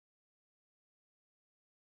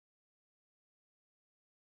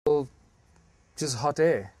all just hot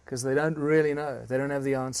air because they don't really know. They don't have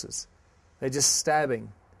the answers. They're just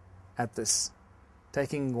stabbing at this,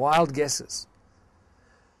 taking wild guesses.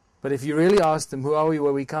 But if you really ask them, who are we,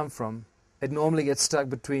 where we come from, it normally gets stuck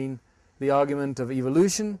between the argument of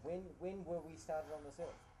evolution. When were we started on this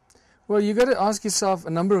earth? Well, you've got to ask yourself a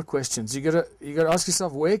number of questions. You've got to ask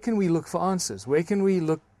yourself, where can we look for answers? Where can we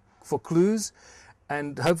look for clues?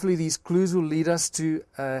 And hopefully these clues will lead us to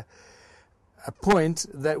a point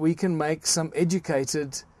that we can make some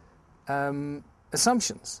educated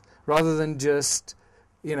assumptions, rather than just,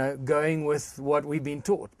 going with what we've been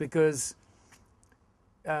taught. Because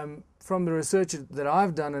from the research that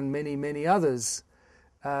I've done and many, many others,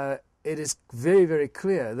 it is very, very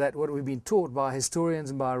clear that what we've been taught by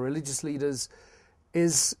historians and by religious leaders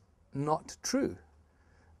is not true.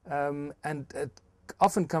 And it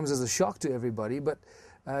often comes as a shock to everybody, but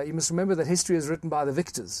you must remember that history is written by the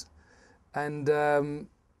victors. And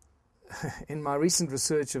in my recent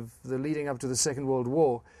research of the leading up to the Second World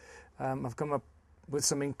War, I've come up with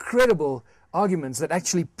some incredible arguments that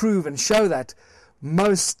actually prove and show that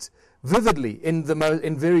most vividly in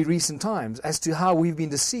very recent times as to how we've been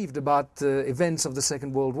deceived about the events of the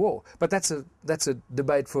Second World War. But that's a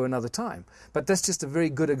debate for another time. But that's just a very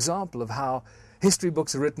good example of how history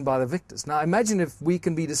books are written by the victors. Now imagine if we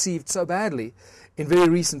can be deceived so badly in very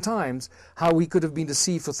recent times, how we could have been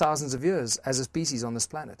deceived for thousands of years as a species on this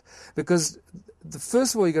planet. Because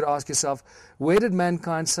first of all, you've got to ask yourself, where did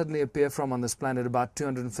mankind suddenly appear from on this planet about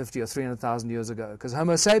 250 or 300,000 years ago? Because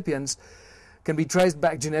Homo sapiens can be traced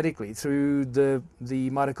back genetically through the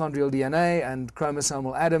mitochondrial DNA and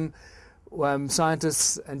chromosomal atom.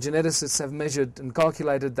 Scientists and geneticists have measured and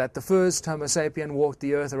calculated that the first Homo sapien walked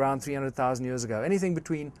the earth around 300,000 years ago, anything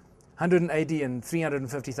between 180 and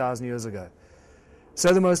 350,000 years ago.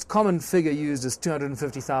 So the most common figure used is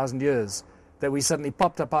 250,000 years, that we suddenly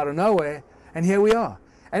popped up out of nowhere, and here we are.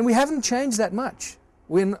 And we haven't changed that much.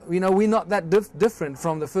 We're not that different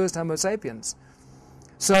from the first Homo sapiens.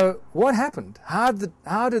 So what happened? How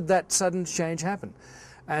did that sudden change happen?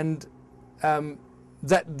 And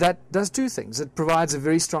that does two things. It provides a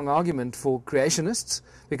very strong argument for creationists,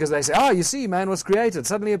 because they say, you see, man was created,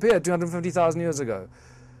 suddenly appeared 250,000 years ago.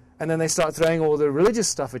 And then they start throwing all the religious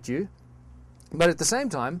stuff at you. But at the same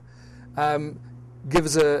time,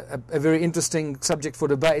 gives a very interesting subject for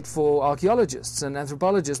debate for archaeologists and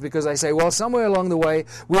anthropologists, because they say, well, somewhere along the way,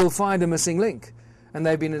 we'll find a missing link. And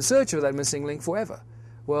they've been in search of that missing link forever.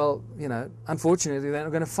 Well, unfortunately, they're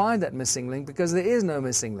not going to find that missing link, because there is no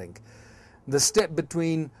missing link. The step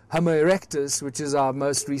between Homo erectus, which is our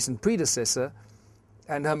most recent predecessor,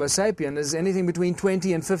 and Homo sapien is anything between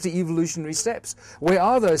 20 and 50 evolutionary steps. Where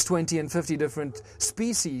are those 20 and 50 different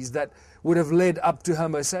species that would have led up to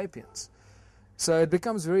Homo sapiens? So it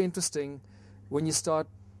becomes very interesting when you start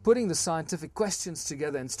putting the scientific questions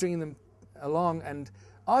together and stringing them along and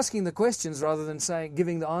asking the questions rather than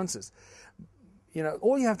giving the answers.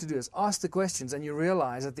 All you have to do is ask the questions, and you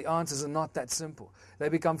realize that the answers are not that simple. They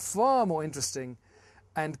become far more interesting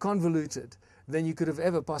and convoluted than you could have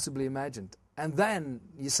ever possibly imagined. And then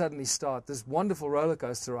you suddenly start this wonderful roller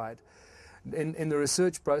coaster ride in the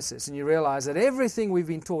research process, and you realize that everything we've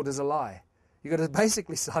been taught is a lie. You've got to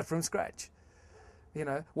basically start from scratch.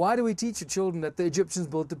 Why do we teach the children that the Egyptians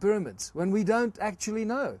built the pyramids when we don't actually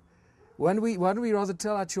know? Why do we rather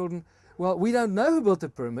tell our children, well, we don't know who built the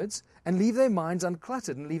pyramids, and leave their minds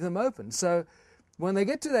uncluttered and leave them open? So when they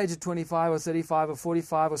get to the age of 25 or 35 or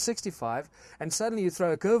 45 or 65, and suddenly you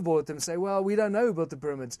throw a curveball at them and say, well, we don't know who built the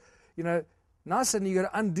pyramids, now suddenly you've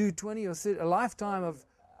got to undo 20 or 30, a lifetime of...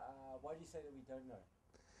 Why do you say that we don't know?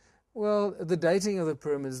 Well, the dating of the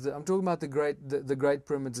pyramids, I'm talking about the great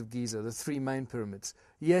pyramids of Giza, the three main pyramids.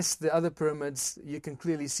 Yes, the other pyramids, you can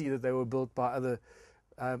clearly see that they were built by other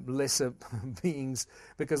lesser beings,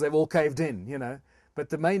 because they've all caved in, But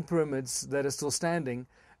the main pyramids that are still standing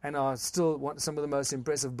and are still some of the most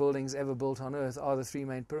impressive buildings ever built on Earth are the three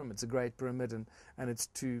main pyramids, the Great Pyramid and its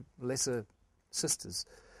two lesser sisters.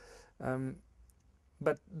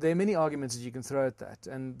 But there are many arguments that you can throw at that,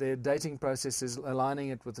 and their dating process is aligning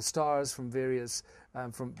it with the stars from various,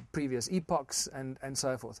 from previous epochs and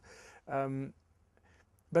so forth.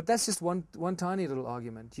 But that's just one tiny little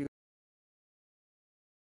argument.